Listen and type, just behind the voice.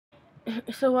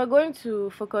So we're going to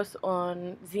focus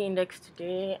on z-index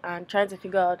today and trying to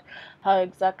figure out how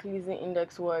exactly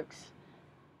z-index works.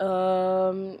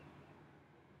 Um,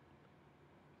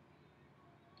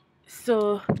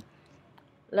 so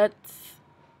let's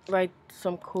write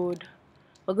some code.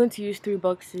 We're going to use three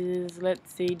boxes.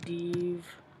 Let's say div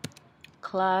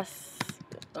class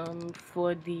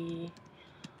for the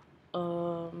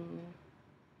um,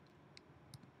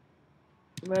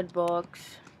 red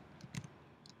box.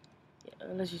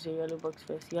 Let's use a yellow box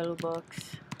first. Yellow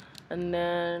box, and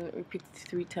then repeat it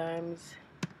 3 times.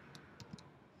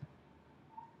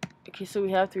 Okay, so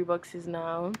we have three boxes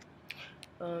now.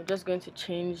 I'm just going to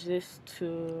change this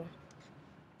to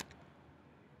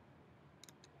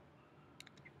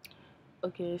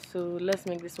okay, so let's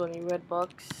make this one a red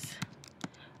box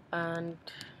and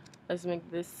let's make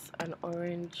this an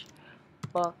orange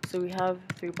box. So we have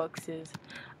three boxes,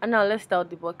 and now let's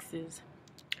start the boxes.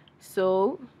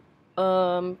 So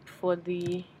for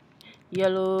the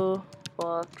yellow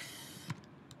box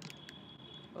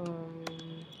um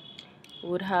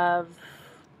would have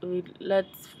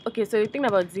let's okay, so the thing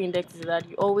about z-index is that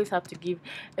you always have to give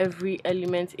every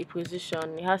element a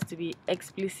position. It has to be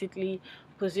explicitly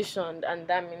positioned, and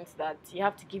that means that you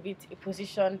have to give it a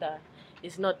position that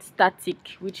is not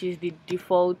static, which is the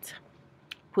default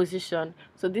position.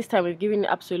 So this time we're giving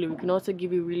absolute. We can also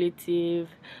give it relative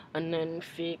and then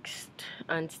fixed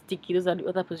and sticky. Those are the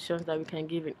other positions that we can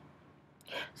give it.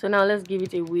 So now let's give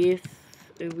it a width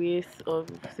of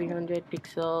 300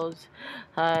 pixels,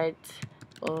 height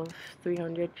of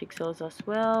 300 pixels as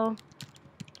well,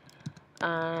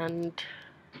 and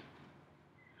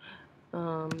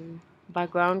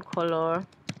background color.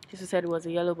 Just said it was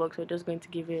a yellow box, so we're just going to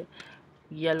give it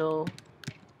yellow.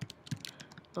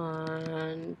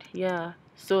 And yeah,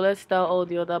 so let's start all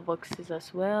the other boxes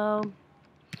as well.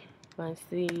 Command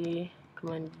C,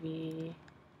 Command V.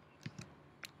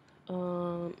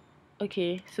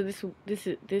 Okay, so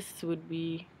this would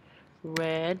be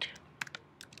red.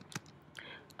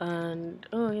 And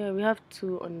oh yeah, we have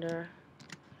two under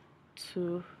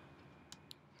two.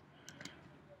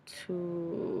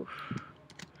 So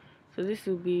this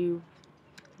will be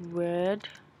red,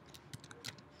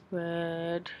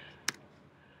 red,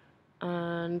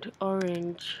 and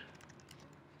orange,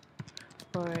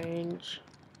 orange,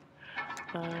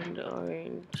 and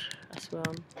orange as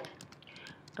well.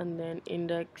 And then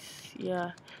index,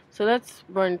 yeah. So let's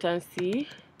run it and see.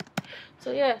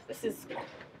 So yeah, this is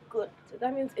good. So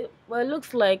that means it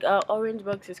looks like our orange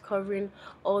box is covering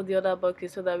all the other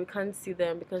boxes so that we can't see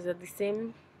them because they're the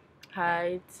same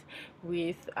height,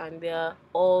 width, and they're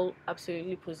all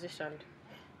absolutely positioned.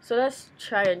 So let's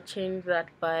try and change that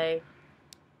by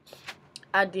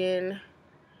adding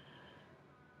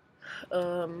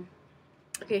um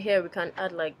okay, here we can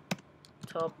add like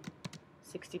top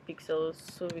 60 pixels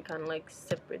so we can like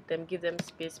separate them, give them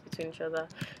space between each other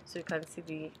so you can see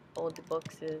the all the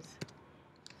boxes.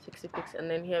 60 pixels, and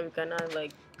then here we can add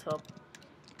like top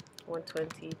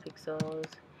 120 pixels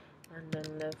and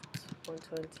then left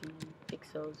 120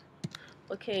 pixels.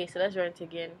 Okay, so let's run it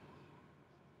again.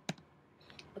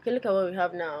 Okay, look at what we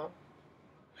have now.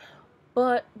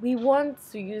 But we want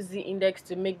to use the index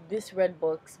to make this red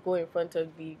box go in front of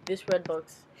this red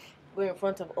box go in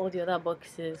front of all the other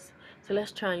boxes. So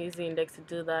let's try and use the index to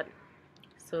do that.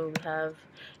 So we have,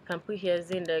 can put here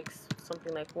z index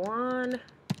something like 1,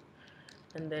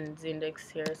 and then z index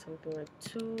here something like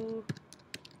 2,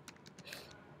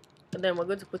 and then we're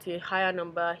going to put a higher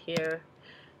number here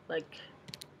like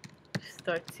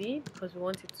 30 because we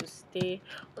want it to stay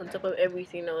on top of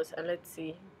everything else. And let's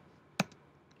see,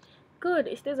 good,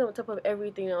 it stays on top of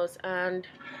everything else, and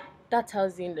that's how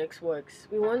z-index works.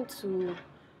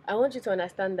 I want you to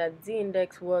understand that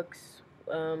z-index works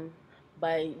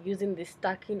by using the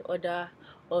stacking order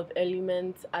of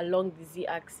elements along the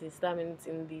z-axis. That means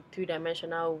in the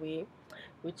three-dimensional way,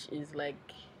 which is like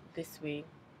this way,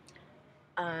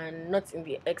 and not in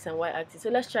the x and y axis. So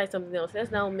let's try something else.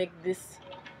 Let's now make this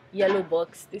yellow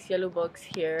box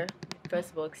here,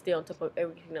 first box, stay on top of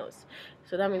everything else.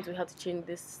 So that means we have to change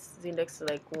this z-index to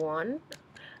like 1,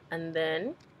 and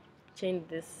then change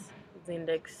this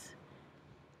index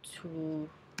to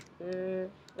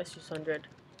let's use 100.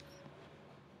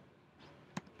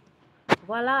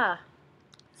 Voila.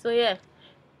 So yeah,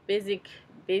 basic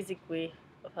way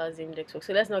of how the index works.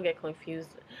 So let's not get confused.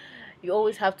 You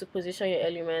always have to position your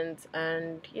elements,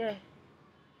 and yeah,